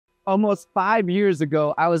almost 5 years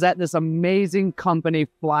ago, I was at this amazing company,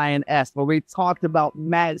 Flying S, where we talked about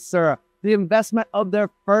Matsuura, the investment of their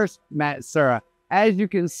first Matsuura. As you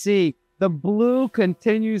can see, the blue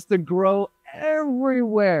continues to grow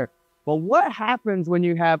everywhere. But what happens when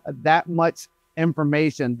you have that much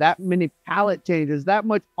information, that many pallet changes, that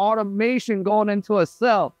much automation going into a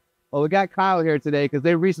cell? Well, we got Kyle here today because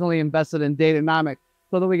they recently invested in Datanomix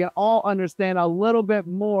so that we can all understand a little bit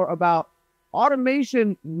more about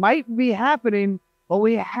automation might be happening, but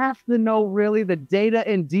we have to know really the data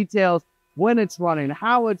and details, when it's running,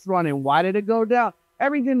 how it's running, why did it go down,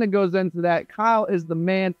 everything that goes into that. Kyle is the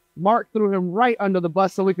man. Mark threw him right under the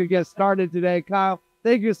bus so we could get started today. Kyle,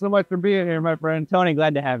 thank you so much for being here, my friend. Tony,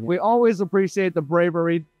 glad to have you. We always appreciate the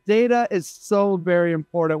bravery. Data is so very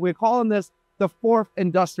important. We're calling this the fourth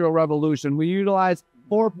industrial revolution. We utilize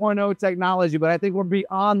 4.0 technology, but I think we're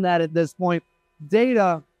beyond that at this point.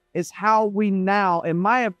 Data is how we now, in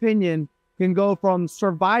my opinion, can go from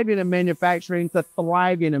surviving in manufacturing to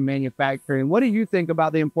thriving in manufacturing. What do you think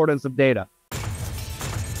about the importance of data?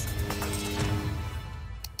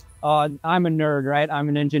 I'm a nerd, right? I'm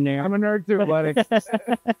an engineer. I'm a nerd too, buddy.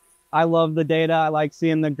 I love the data. I like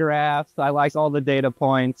seeing the graphs. I like all the data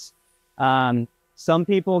points. Some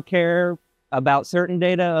people care about certain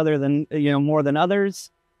data other than, more than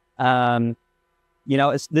others.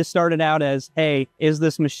 This started out as, hey, is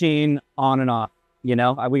this machine on and off? We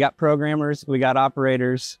got programmers, we got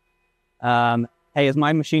operators. Hey, is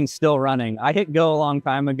my machine still running? I hit go a long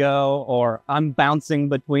time ago, or I'm bouncing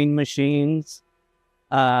between machines.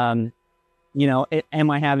 Am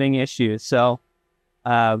I having issues? So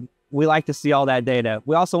we like to see all that data.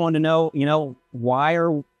 We also want to know, why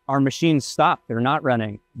are our machines stopped? They're not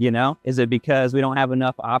running. Is it because we don't have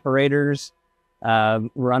enough operators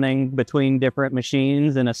running between different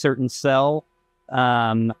machines in a certain cell?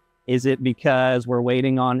 Is it because we're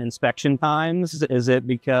waiting on inspection times? Is it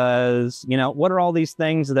because, what are all these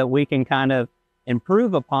things that we can kind of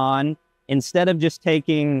improve upon instead of just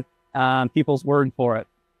taking people's word for it?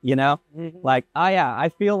 Like, oh yeah, I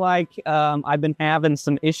feel like I've been having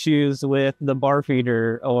some issues with the bar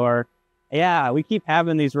feeder, or yeah, we keep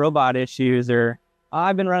having these robot issues, or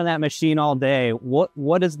I've been running that machine all day.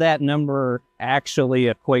 What does that number actually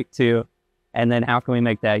equate to? And then how can we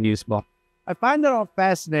make that useful? I find that all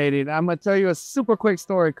fascinating. I'm going to tell you a super quick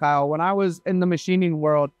story, Kyle. When I was in the machining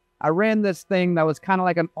world, I ran this thing that was kind of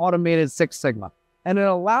like an automated Six Sigma. And it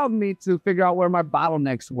allowed me to figure out where my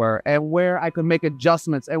bottlenecks were and where I could make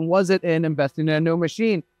adjustments. And was it in investing in a new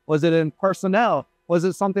machine? Was it in personnel? Was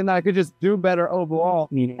it something that I could just do better overall?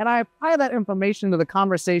 And I apply that information to the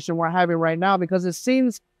conversation we're having right now because it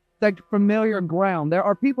seems like familiar ground. There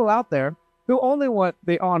are people out there who only want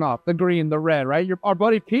the on-off, the green, the red, right? Our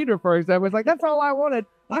buddy Peter, for example, is like, that's all I wanted.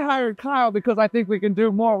 I hired Kyle because I think we can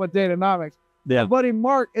do more with Datanomix. Yeah. My buddy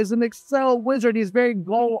Mark is an Excel wizard. He's very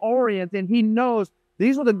goal-oriented. He knows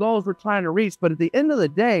these are the goals we're trying to reach. But at the end of the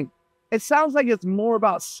day, it sounds like it's more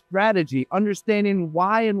about strategy, understanding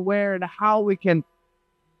why and where and how we can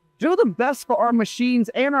do the best for our machines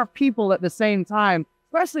and our people at the same time,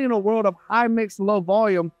 especially in a world of high mix, low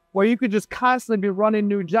volume, where you could just constantly be running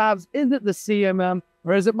new jobs. Is it the CMM,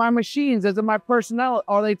 or is it my machines? Is it my personnel?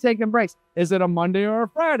 Are they taking breaks? Is it a Monday or a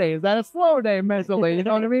Friday? Is that a slow day mentally? You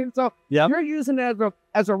know what I mean? So yep. You're using it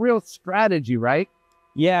as a real strategy, right?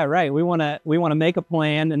 Yeah, right. We want to make a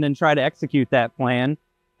plan and then try to execute that plan.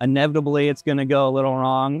 Inevitably, it's going to go a little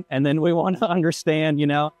wrong. And then we want to understand,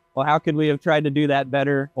 well, how could we have tried to do that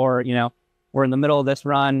better? Or, we're in the middle of this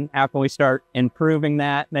run. How can we start improving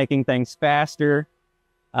that, making things faster?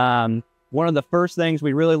 One of the first things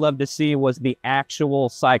we really love to see was the actual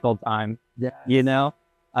cycle time. Yes.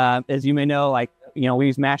 As you may know, we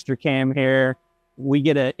use Mastercam here.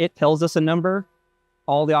 It tells us a number.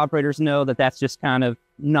 All the operators know that that's just kind of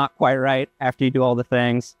not quite right after you do all the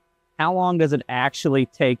things. How long does it actually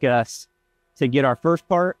take us to get our first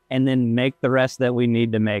part and then make the rest that we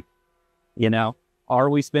need to make? Are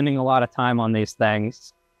we spending a lot of time on these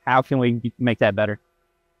things? How can we make that better?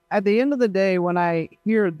 At the end of the day, when I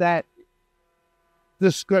hear that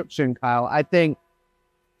description, Kyle, I think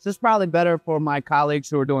this is probably better for my colleagues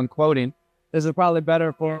who are doing quoting. This is probably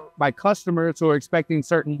better for my customers who are expecting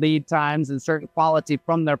certain lead times and certain quality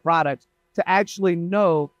from their products to actually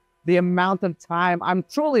know the amount of time I'm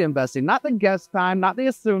truly investing. Not the guess time, not the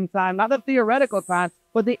assumed time, not the theoretical time,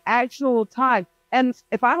 but the actual time. And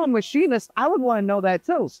if I'm a machinist, I would want to know that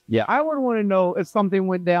too. Yeah. I would want to know if something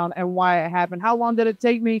went down and why it happened. How long did it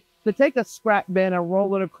take me to take a scrap bin and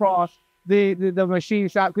roll it across the machine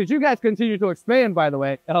shop, because you guys continue to expand, by the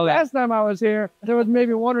way. Oh, last time I was here, there was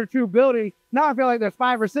maybe 1 or 2 buildings. Now I feel like there's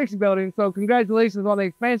 5 or 6 buildings. So congratulations on the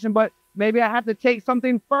expansion, but maybe I have to take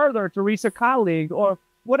something further to reach a colleague or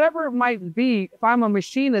whatever it might be. If I'm a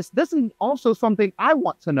machinist, this is also something I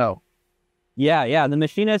want to know. Yeah. The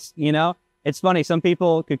machinist, you know, it's funny. Some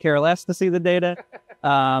people could care less to see the data.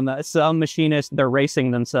 Some machinists, they're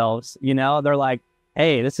racing themselves, you know, they're like,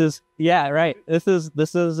 hey, this is the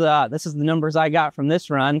numbers I got from this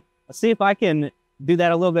run. Let's see if I can do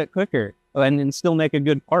that a little bit quicker and still make a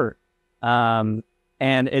good part. And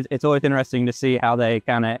it's always interesting to see how they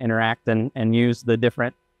kind of interact and use the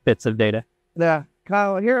different bits of data. Yeah,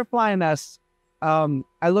 Kyle, here at Flying S,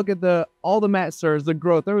 I look at all the Matsuras, the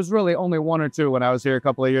growth. There was really only 1 or 2 when I was here a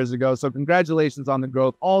couple of years ago. So congratulations on the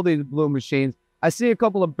growth. All these blue machines. I see a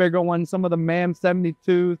couple of bigger ones, some of the MAM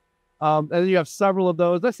 72s. And you have several of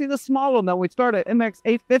those. I see the smaller one that we started, MX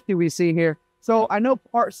 850 we see here. So I know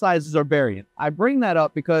part sizes are varying. I bring that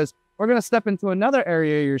up because we're going to step into another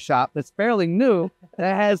area of your shop that's fairly new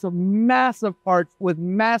that has massive parts with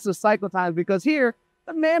massive cycle times, because here,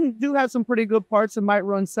 the MAM do have some pretty good parts that might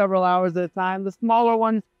run several hours at a time. The smaller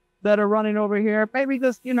ones that are running over here, maybe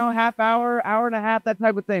just, you know, half hour, hour and a half, that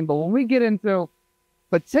type of thing. But when we get into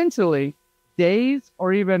potentially days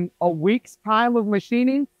or even a week's time of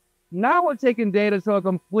machining, now we're taking data to a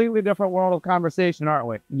completely different world of conversation, aren't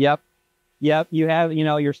we? Yep. You have, you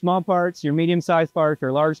know, your small parts, your medium-sized parts,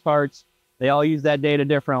 your large parts. They all use that data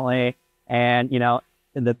differently. And, you know,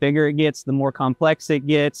 the bigger it gets, the more complex it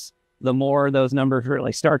gets, the more those numbers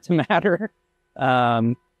really start to matter.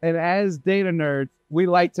 And as data nerds, we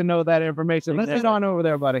like to know that information. Let's get on over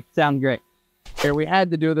there, buddy. Sounds great. Here, we had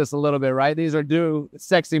to do this a little bit, right? These are new,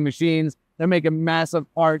 sexy machines. They're making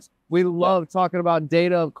massive parts. We love talking about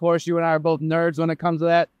data. Of course, you and I are both nerds when it comes to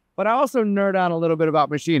that. But I also nerd out a little bit about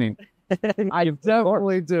machining. I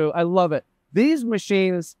definitely do. I love it. These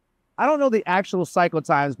machines, I don't know the actual cycle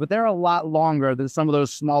times, but they're a lot longer than some of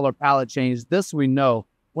those smaller pallet chains. This we know.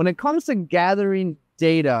 When it comes to gathering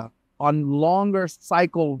data on longer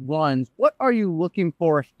cycle runs, what are you looking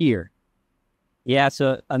for here? Yeah,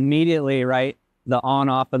 so immediately, right, the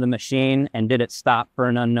on-off of the machine and did it stop for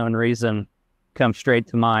an unknown reason comes straight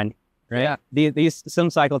to mind, right? Yeah. Some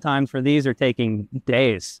cycle times for these are taking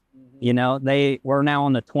days. Mm-hmm. You know, we're now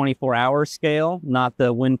on the 24-hour scale, not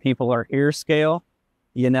the when people are here scale.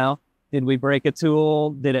 You know, did we break a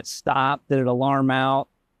tool? Did it stop? Did it alarm out?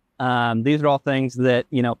 These are all things that,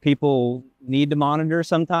 you know, people need to monitor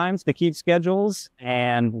sometimes to keep schedules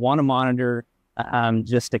and want to monitor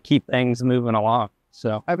just to keep things moving along.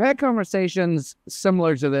 So I've had conversations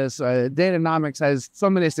similar to this. Datanomix has so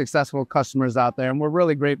many successful customers out there, and we're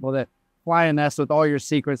really grateful that Flying S, with all your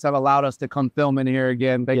secrets, have allowed us to come film in here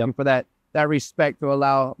again. Thank you for that respect to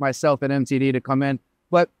allow myself and MTD to come in.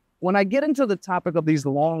 But when I get into the topic of these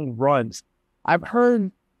long runs, I've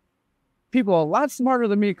heard people a lot smarter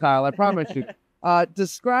than me, Kyle, I promise you,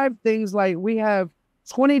 describe things like we have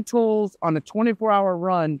 20 tools on a 24-hour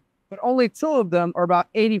run, but only 2 of them are about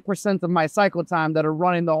 80% of my cycle time that are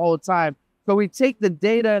running the whole time. So we take the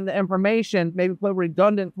data and the information, maybe put a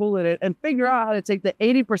redundant tool in it, and figure out how to take the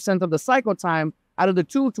 80% of the cycle time out of the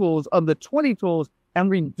 2 tools of the 20 tools and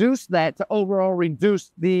reduce that to overall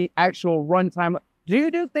reduce the actual runtime. Do you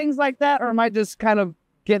do things like that, or am I just kind of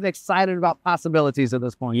getting excited about possibilities at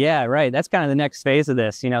this point? Yeah, right. That's kind of the next phase of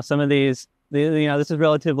this. You know, some of these, you know, this is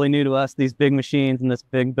relatively new to us, these big machines in this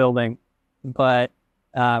big building. But,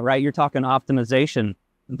 right, you're talking optimization.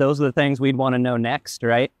 Those are the things we'd want to know next,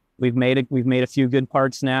 right? We've made a few good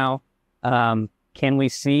parts now. Can we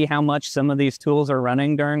see how much some of these tools are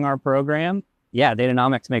running during our program? Yeah,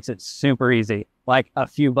 Datanomix makes it super easy. Like a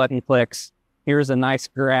few button clicks. Here's a nice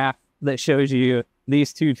graph that shows you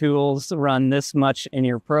these 2 tools run this much in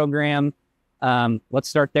your program. Let's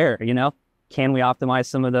start there. You know, can we optimize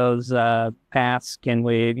some of those paths? Can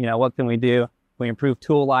we, you know, what can we do? Can we improve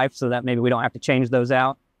tool life so that maybe we don't have to change those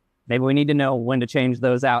out? Maybe we need to know when to change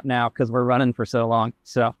those out now because we're running for so long.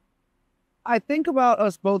 So I think about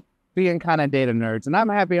us both being kind of data nerds, and I'm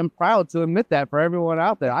happy and proud to admit that for everyone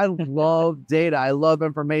out there. I love data. I love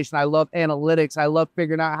information. I love analytics. I love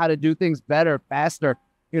figuring out how to do things better, faster.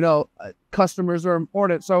 You know, customers are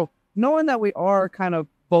important. So knowing that we are kind of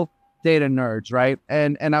both data nerds, right?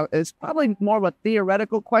 And it's probably more of a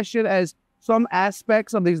theoretical question, as some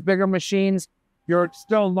aspects of these bigger machines you're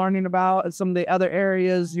still learning about, and some of the other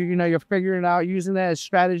areas, you know, you're figuring out, using that as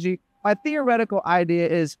strategy. My theoretical idea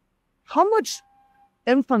is, how much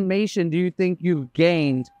information do you think you've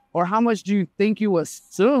gained, or how much do you think you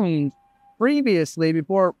assumed previously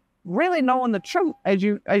before really knowing the truth as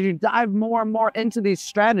you dive more and more into these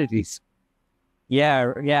strategies?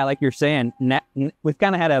 Yeah, like you're saying, we've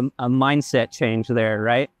kind of had a mindset change there,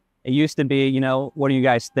 right? It used to be, what do you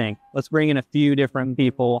guys think? Let's bring in a few different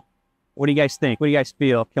people. What do you guys think? What do you guys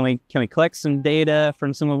feel? Can we collect some data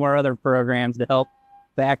from some of our other programs to help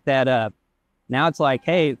back that up? Now it's like,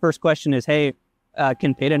 hey, first question is, hey,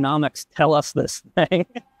 can Datanomix tell us this thing?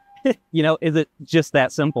 Is it just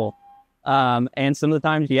that simple? And some of the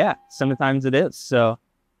times, yeah, some of the times it is. So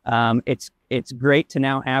it's great to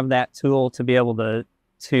now have that tool to be able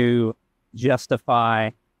to justify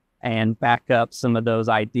and back up some of those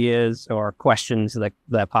ideas or questions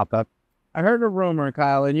that pop up. I heard a rumor,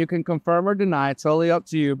 Kyle, and you can confirm or deny, it's totally up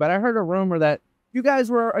to you, but I heard a rumor that you guys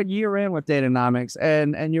were a year in with Datanomix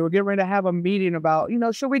and you were getting ready to have a meeting about,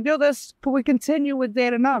 should we do this? Could we continue with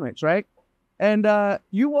Datanomix, right? And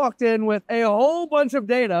you walked in with a whole bunch of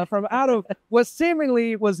data from out of what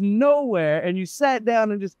seemingly was nowhere, and you sat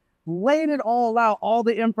down and just laid it all out, all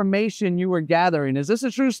the information you were gathering. Is this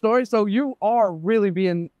a true story? So you are really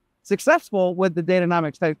being successful with the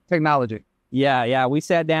Datanomix technology. Yeah. We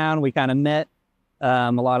sat down, we kind of met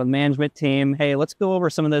a lot of the management team. Hey, let's go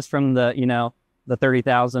over some of this from the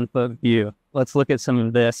 30,000 foot view. Let's look at some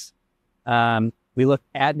of this. We looked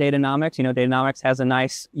at Datanomix. Datanomix has a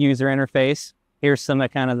nice user interface. Here's some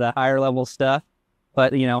of kind of the higher level stuff.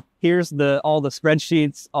 But, here's all the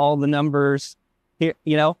spreadsheets, all the numbers. Here,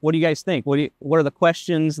 what do you guys think? What are the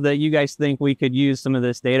questions that you guys think we could use some of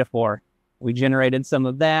this data for? We generated some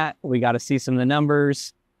of that. We got to see some of the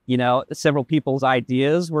numbers. Several people's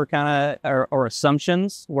ideas were kind of, or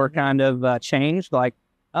assumptions were kind of changed. Like,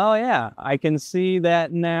 oh yeah, I can see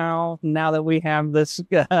that now that we have this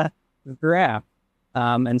graph.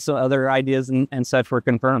 And so other ideas and such were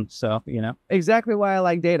confirmed. So, Exactly why I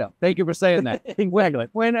like data. Thank you for saying that. Exactly.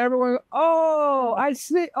 When everyone, oh, I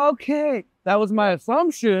see. Okay. That was my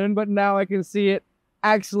assumption, but now I can see it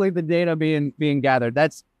actually the data being gathered.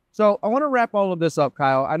 So I want to wrap all of this up,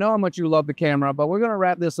 Kyle. I know how much you love the camera, but we're going to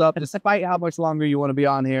wrap this up despite how much longer you want to be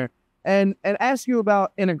on here and ask you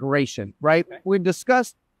about integration, right? Okay. We've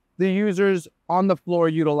discussed the users on the floor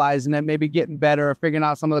utilizing it, maybe getting better, figuring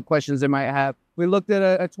out some of the questions they might have. We looked at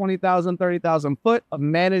a 20,000, 30,000 foot of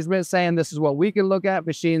management saying this is what we can look at,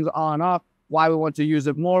 machines on, off, why we want to use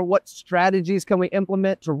it more, what strategies can we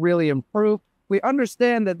implement to really improve. We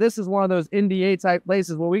understand that this is one of those NDA type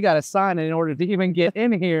places where we got to sign it in order to even get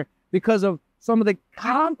in here because of some of the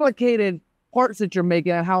complicated parts that you're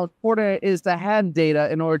making and how important it is to have data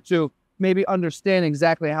in order to maybe understand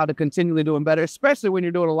exactly how to continually doing better, especially when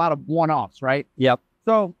you're doing a lot of one-offs, right? Yep.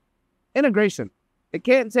 So integration, it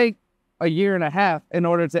can't take a year and a half in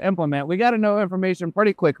order to implement. We got to know information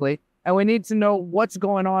pretty quickly, and we need to know what's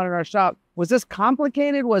going on in our shop. Was this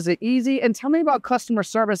complicated? Was it easy? And tell me about customer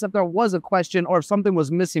service if there was a question or if something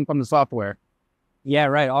was missing from the software. Yeah,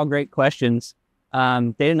 right. All great questions.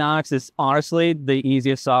 Datanomix is honestly the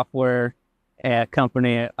easiest software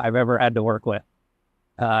company I've ever had to work with.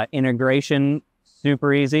 Integration,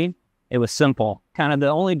 super easy. It was simple. Kind of the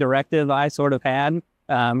only directive I sort of had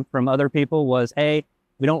from other people was, hey,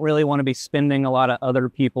 we don't really want to be spending a lot of other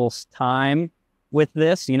people's time with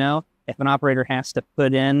this. If an operator has to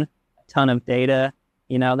put in ton of data,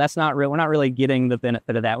 that's not real. We're not really getting the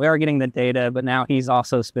benefit of that. We are getting the data, but now he's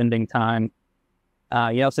also spending time. So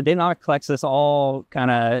Datanomix collects this all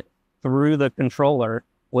kind of through the controller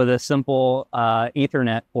with a simple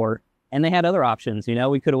Ethernet port. And they had other options.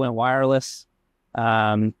 We could have went wireless.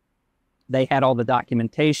 They had all the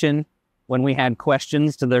documentation. When we had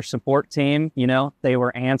questions to their support team, they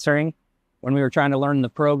were answering. When we were trying to learn the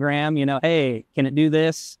program, hey, can it do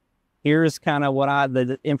this? Here's kind of what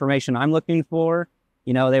the information I'm looking for.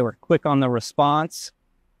 They were quick on the response.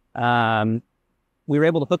 We were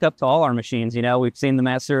able to hook up to all our machines. We've seen the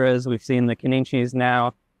Matsuuras, we've seen the Kenichis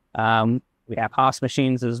now. We have Haas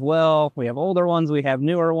machines as well. We have older ones, we have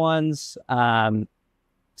newer ones.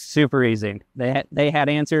 Super easy. They had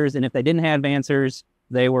answers, and if they didn't have answers,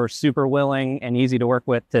 they were super willing and easy to work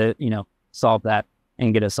with to, solve that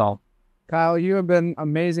and get it solved. Kyle, you have been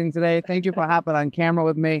amazing today. Thank you for hopping on camera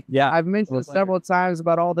with me. Yeah. I've mentioned several times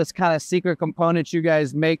about all this kind of secret components you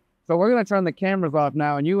guys make. So we're going to turn the cameras off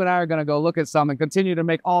now, and you and I are going to go look at some and continue to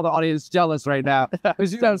make all the audience jealous right now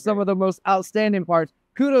because you have some of the most outstanding parts.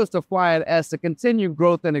 Kudos to Flying S, the continued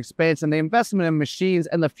growth and expansion, the investment in machines,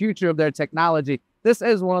 and the future of their technology. This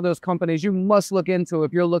is one of those companies you must look into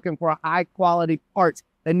if you're looking for high-quality parts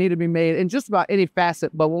that need to be made in just about any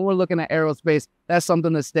facet. But when we're looking at aerospace, that's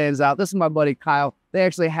something that stands out. This is my buddy Kyle. They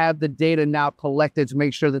actually have the data now collected to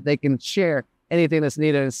make sure that they can share anything that's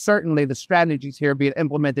needed. And certainly the strategies here being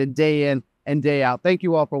implemented day in and day out. Thank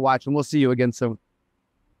you all for watching. We'll see you again soon.